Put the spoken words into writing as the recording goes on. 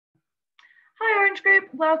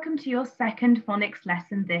welcome to your second phonics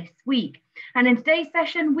lesson this week. And in today's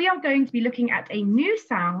session, we are going to be looking at a new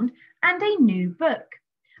sound and a new book.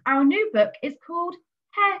 Our new book is called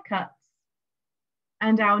Haircuts.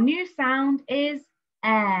 And our new sound is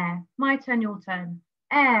air. My turn, your turn.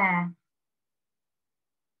 Air.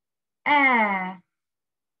 Air.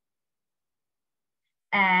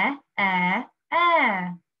 Air, air,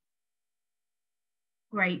 air.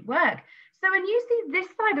 Great work. So when you see this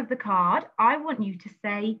side of the card, I want you to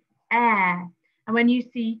say air. And when you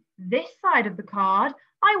see this side of the card,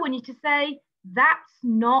 I want you to say, that's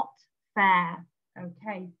not fair.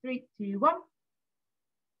 Okay, 3, 2, 1.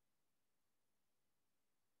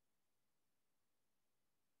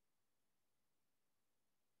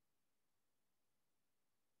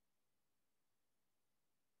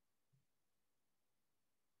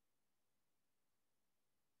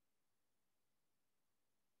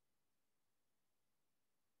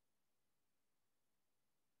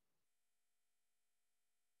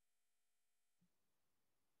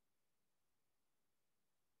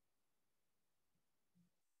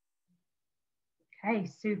 Okay,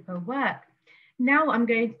 super work. Now what I'm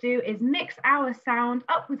going to do is mix our sound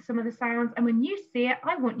up with some of the sounds, and when you see it,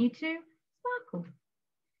 I want you to sparkle.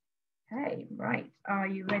 Okay, right. Are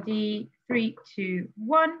you ready? 3, 2,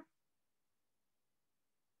 1.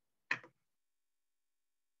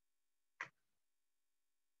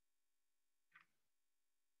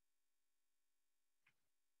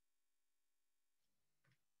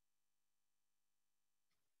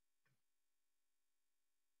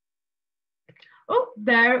 Oh,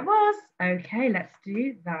 there it was. Okay, let's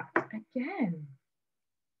do that again.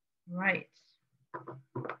 Right.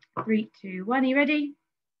 3, 2, 1. Are you ready?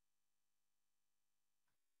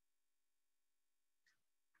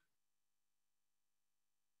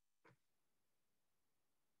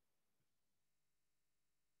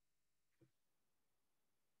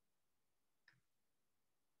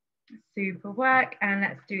 Super work. And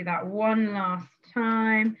let's do that one last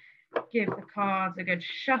time. Give the cards a good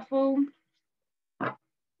shuffle.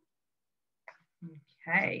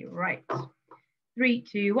 Okay, right. 3,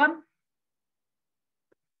 2, 1.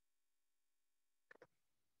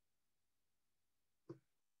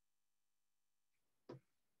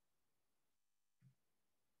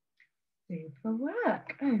 Super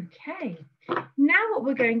work. Okay. Now what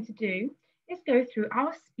we're going to do is go through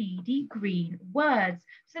our speedy green words.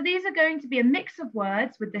 So these are going to be a mix of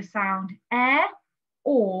words with the sound air,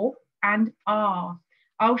 or, and are.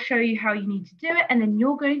 I'll show you how you need to do it, and then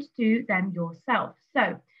you're going to do them yourself.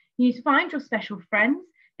 So you need to find your special friends.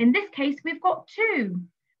 In this case, we've got 2.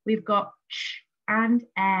 We've got ch and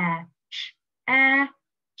air. Ch, air,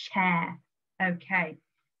 chair. Okay,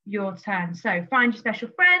 your turn. So find your special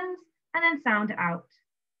friends and then sound it out.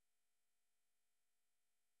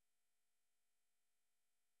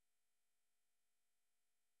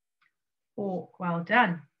 Fork, well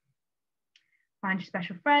done. Find your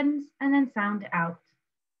special friends and then sound it out.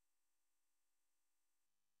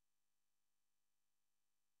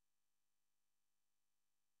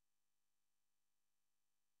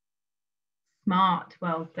 Smart,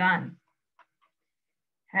 well done.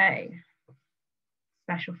 Okay,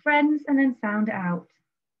 special friends and then sound it out.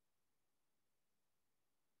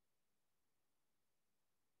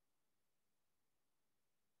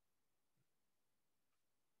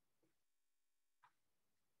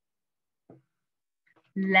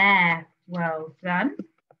 Lair, well done.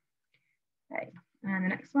 Okay, and the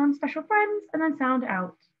next one, special friends and then sound it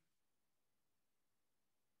out.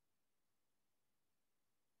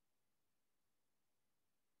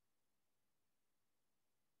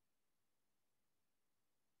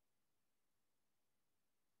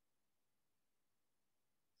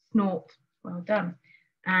 Snort, well done.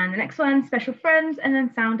 And the next one, special friends and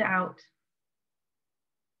then sound it out.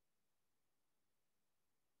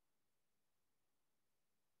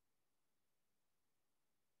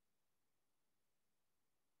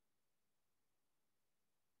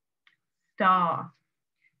 Star.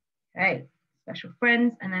 Okay, special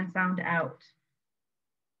friends and then sound it out.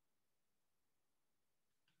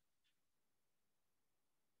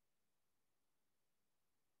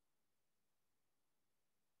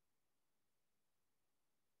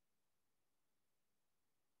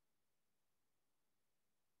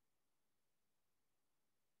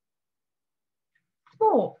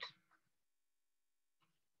 Sport.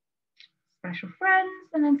 Special friends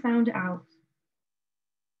and then sound it out.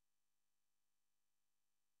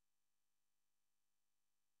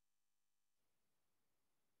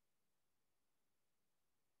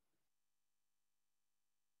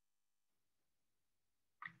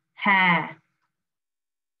 Hair.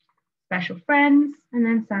 Special friends and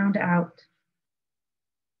then sound it out.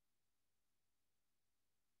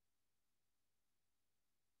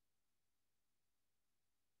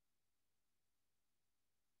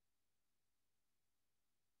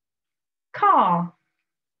 Car.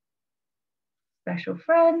 Special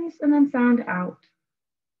friends, and then sound out.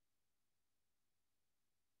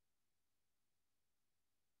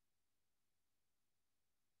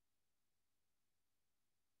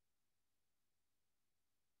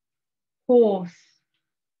 Horse.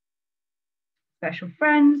 Special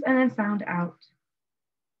friends, and then sound out.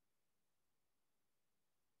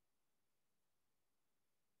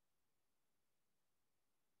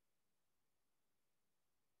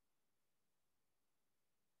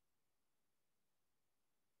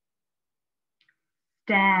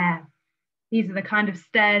 Stare. These are the kind of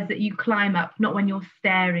stairs that you climb up, not when you're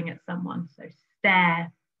staring at someone. So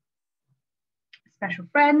stare. Special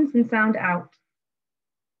friends, and sound out.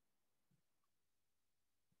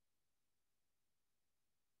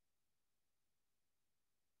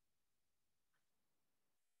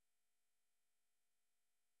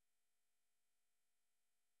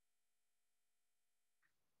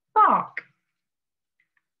 Bark.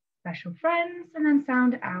 Special friends, and then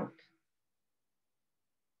sound out.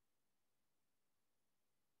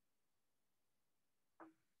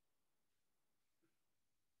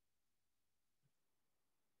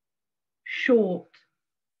 Short.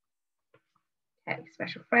 Okay,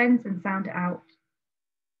 special friends, and sound out.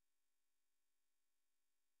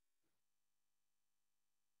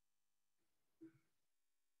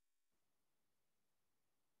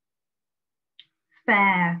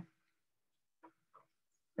 Fair.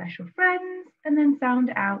 Special friends, and then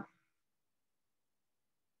sound out.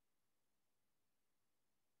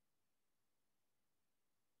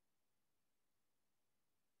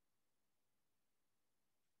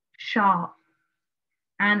 Sharp.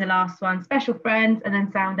 And the last one, special friends, and then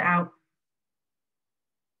sound out.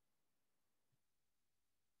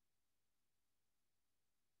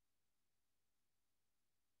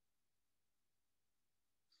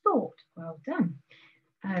 Sort. Well done.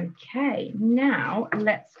 Okay, now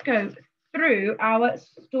let's go through our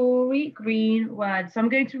story green words. So I'm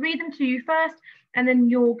going to read them to you first, and then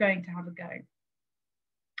you're going to have a go.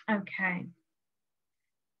 Okay.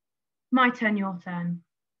 My turn, your turn.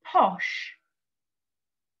 Posh.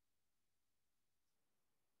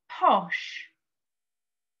 Posh.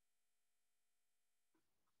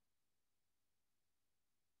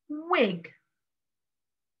 Wig.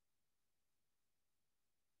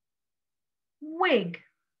 Wig.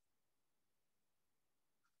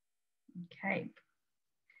 Okay.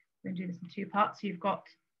 We're going to do this in two parts. So you've got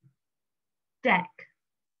deck.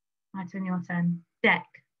 My turn, your turn. Deck.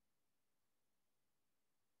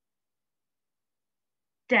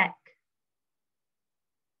 Deck.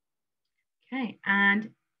 Okay,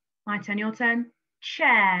 and my turn, your turn.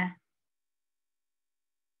 Chair.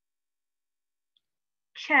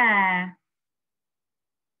 Chair.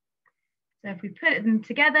 So if we put them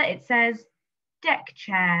together, it says deck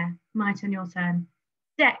chair. My turn, your turn.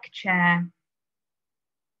 Deck chair.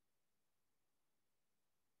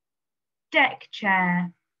 Deck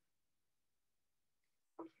chair.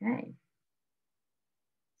 Okay.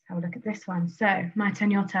 Let's have a look at this one. So my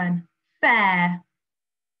turn, your turn. Fair.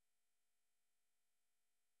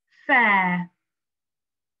 Fair.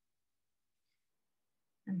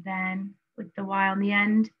 And then with the Y on the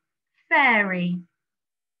end, fairy.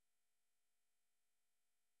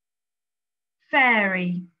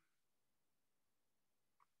 Fairy.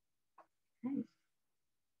 Okay.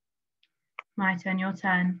 My turn, your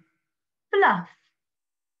turn. Fluff.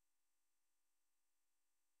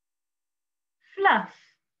 Fluff.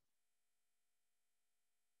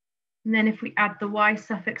 And then if we add the Y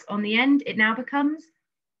suffix on the end, it now becomes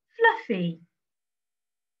fluffy.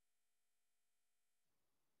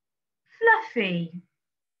 Fluffy.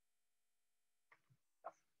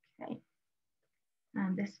 Okay.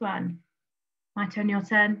 And this one. My turn, your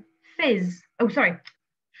turn. Fizz. Oh, sorry.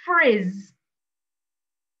 Frizz.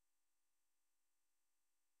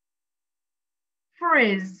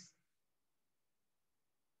 Frizz.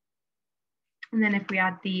 And then if we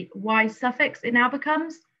add the Y suffix, it now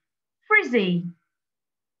becomes frizzy.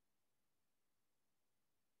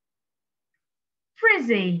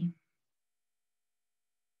 Frizzy.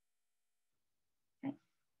 Okay.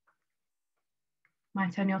 My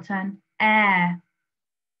turn, your turn. Air.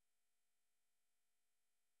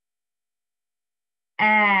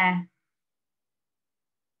 Air.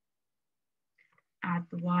 Add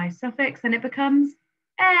the Y suffix and it becomes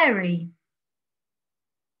airy.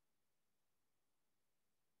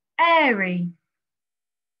 Airy.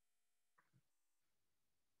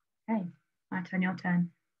 Okay, my turn, your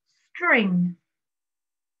turn. String.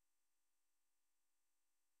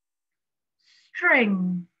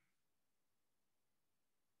 String.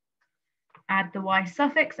 Add the Y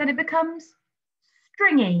suffix and it becomes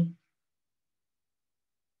stringy.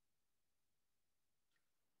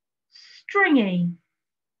 Stringy.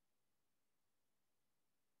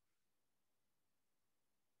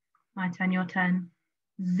 My turn, your turn.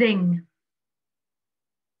 Zing.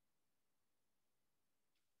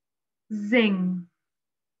 Zing.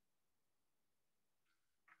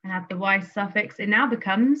 And add the Y suffix, it now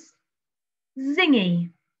becomes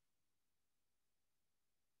zingy.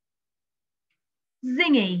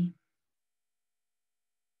 Zingy.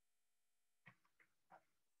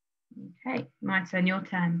 Okay, my turn, your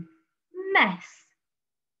turn. Mess.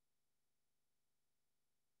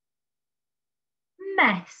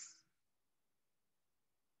 Mess.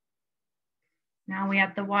 Now we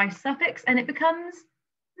add the Y suffix and it becomes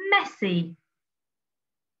messy.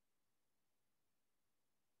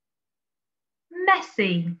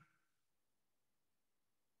 Messy.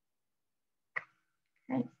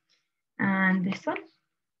 Okay, and this one.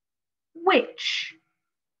 Witch.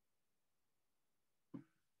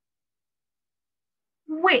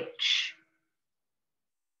 Witch.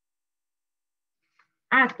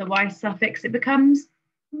 Add the Y suffix, it becomes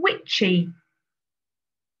witchy.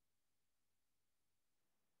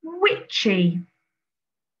 Witchy.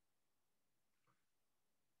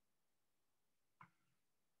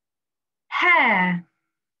 Hair.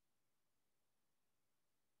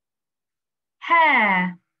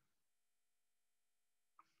 Hair.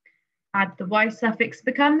 Add the Y suffix,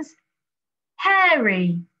 becomes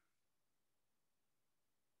hairy.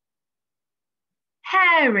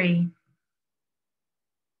 Hairy.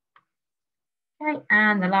 Okay,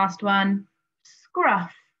 and the last one,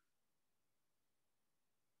 scruff.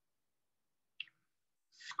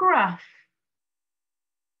 Scruff.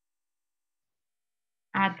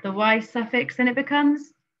 Add the Y suffix and it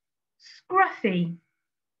becomes scruffy.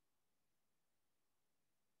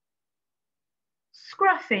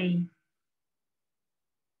 Scruffy.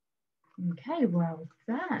 Okay, well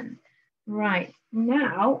done. Right,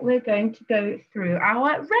 now we're going to go through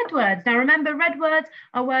our red words. Now remember, red words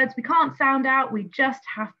are words we can't sound out, we just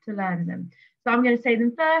have to learn them. So I'm going to say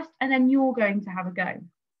them first and then you're going to have a go.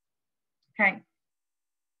 Okay.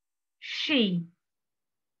 She.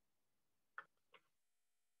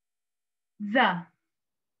 The.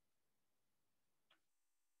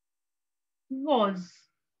 Was.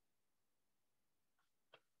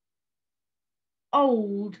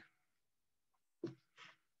 Old.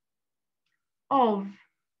 Of.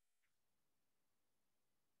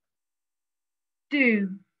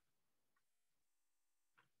 Do.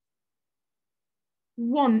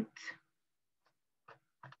 Want.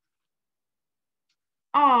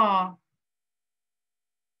 Are.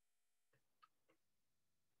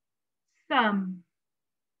 Some.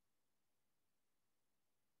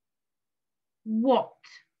 What.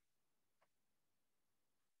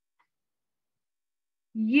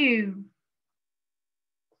 You.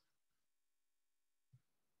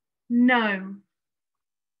 No.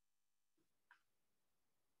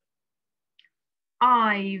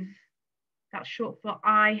 I've. That's short for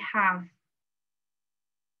I have.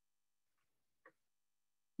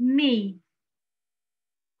 Me.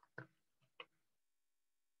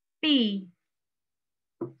 Be.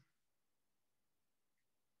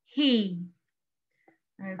 He.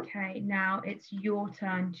 Okay, now it's your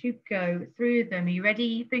turn to go through them. Are you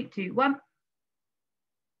ready? 3, 2, 1.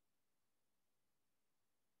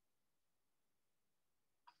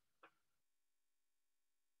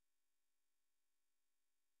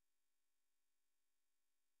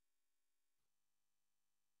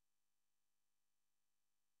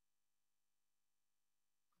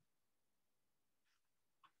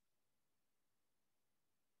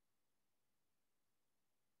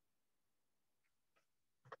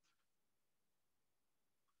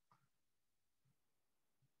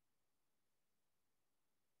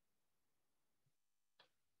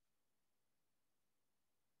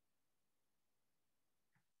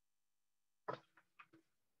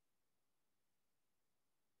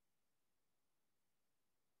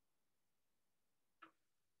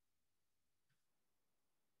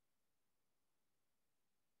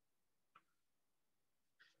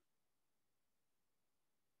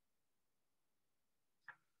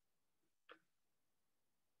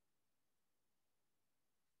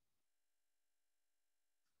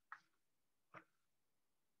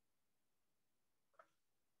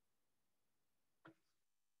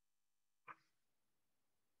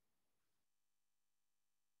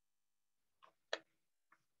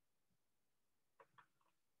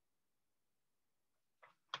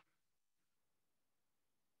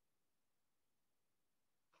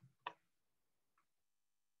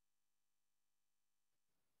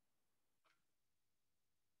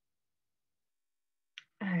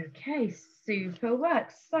 Okay, super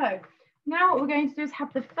work. So Now what we're going to do is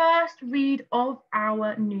have the first read of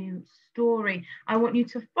our new story. I want you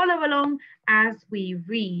to follow along as we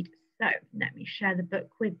read. So let me share the book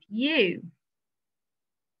with you.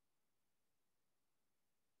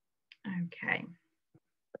 Okay.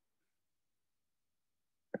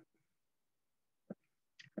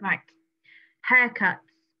 Right. Haircuts.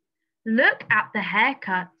 Look at the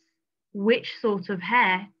haircuts. Which sort of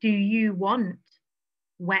hair do you want?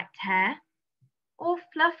 Wet hair or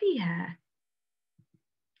fluffy hair?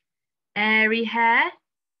 Airy hair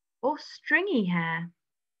or stringy hair?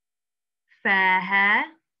 Fair hair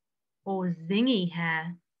or zingy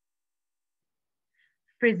hair?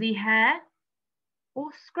 Frizzy hair or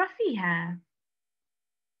scruffy hair?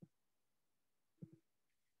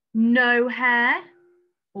 No hair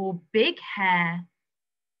or big hair?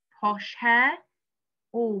 Posh hair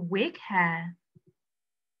or wig hair?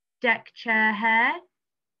 Deck chair hair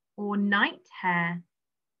or night hair?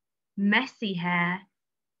 Messy hair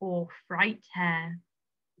or fright hair?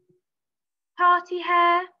 Party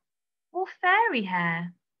hair or fairy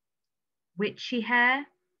hair? Witchy hair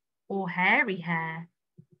or hairy hair?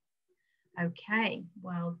 Okay,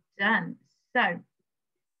 well done. So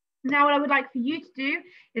now what I would like for you to do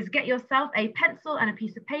is get yourself a pencil and a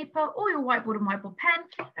piece of paper or your whiteboard and whiteboard pen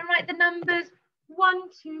and write the numbers 1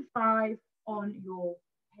 to 5 on your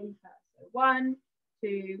paper. So 1,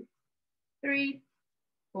 2, 3,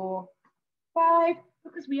 4, 5,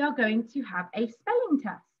 because we are going to have a spelling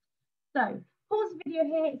test. So pause the video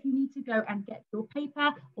here if you need to go and get your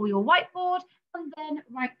paper or your whiteboard and then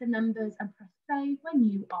write the numbers and press play when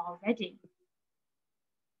you are ready.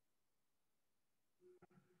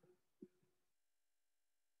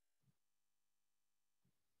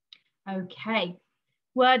 Okay,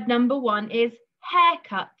 word number 1 is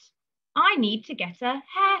haircut. I need to get a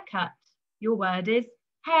haircut. Your word is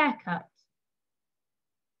haircut.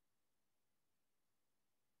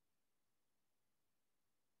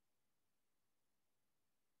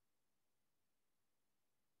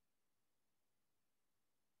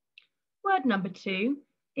 Word number 2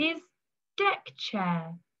 is deck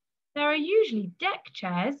chair. There are usually deck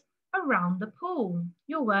chairs around the pool.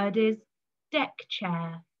 Your word is deck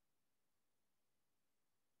chair.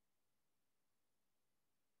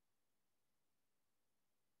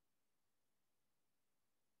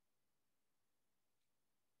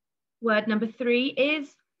 Word number 3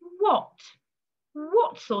 is what.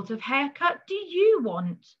 What sort of haircut do you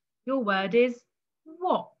want? Your word is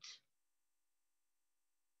what.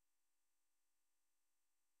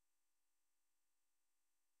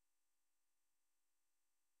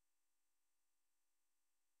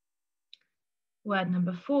 Word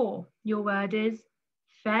number 4, your word is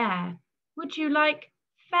fair. Would you like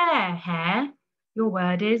fair hair? Your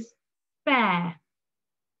word is fair.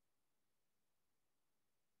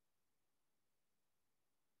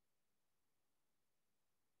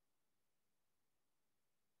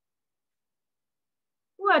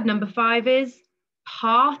 Word number 5 is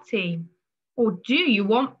party. Or do you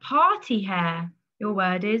want party hair? Your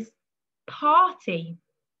word is party.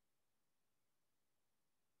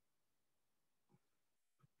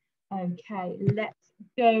 Okay, let's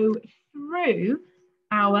go through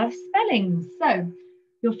our spellings. So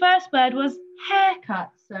your first word was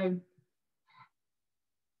haircut. So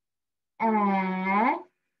air,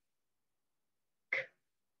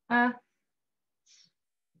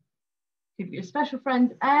 give your special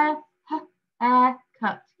friends air,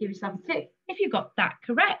 cut. Give yourself a tick if you got that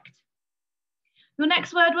correct. Your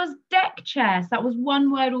next word was deck chair. So that was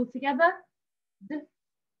one word altogether. D,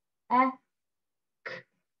 k,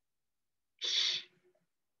 ch,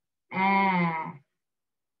 air.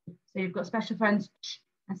 So you've got special friends ch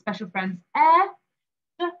and special friends air,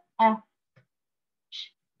 d,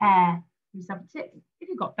 ch, air. Give yourself a tick if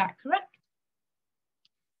you got that correct.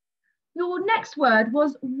 Your next word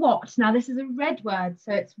was what. Now this is a red word,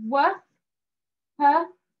 so it's w, p,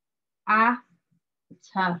 a,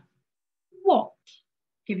 t. What?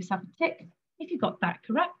 Give yourself a tick if you got that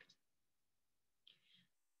correct.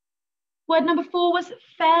 Word number 4 was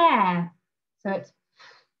fair. So it's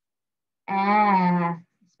air.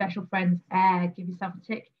 Special friends air. Give yourself a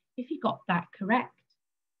tick if you got that correct.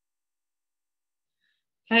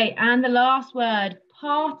 Okay, and the last word,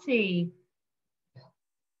 party.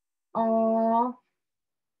 R,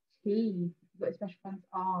 T. You've got your special friends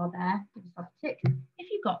R there. Give yourself a tick if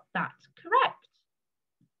you got that correct.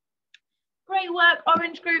 Great work,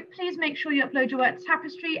 Orange Group. Please make sure you upload your work to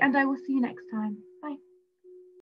Tapestry and I will see you next time.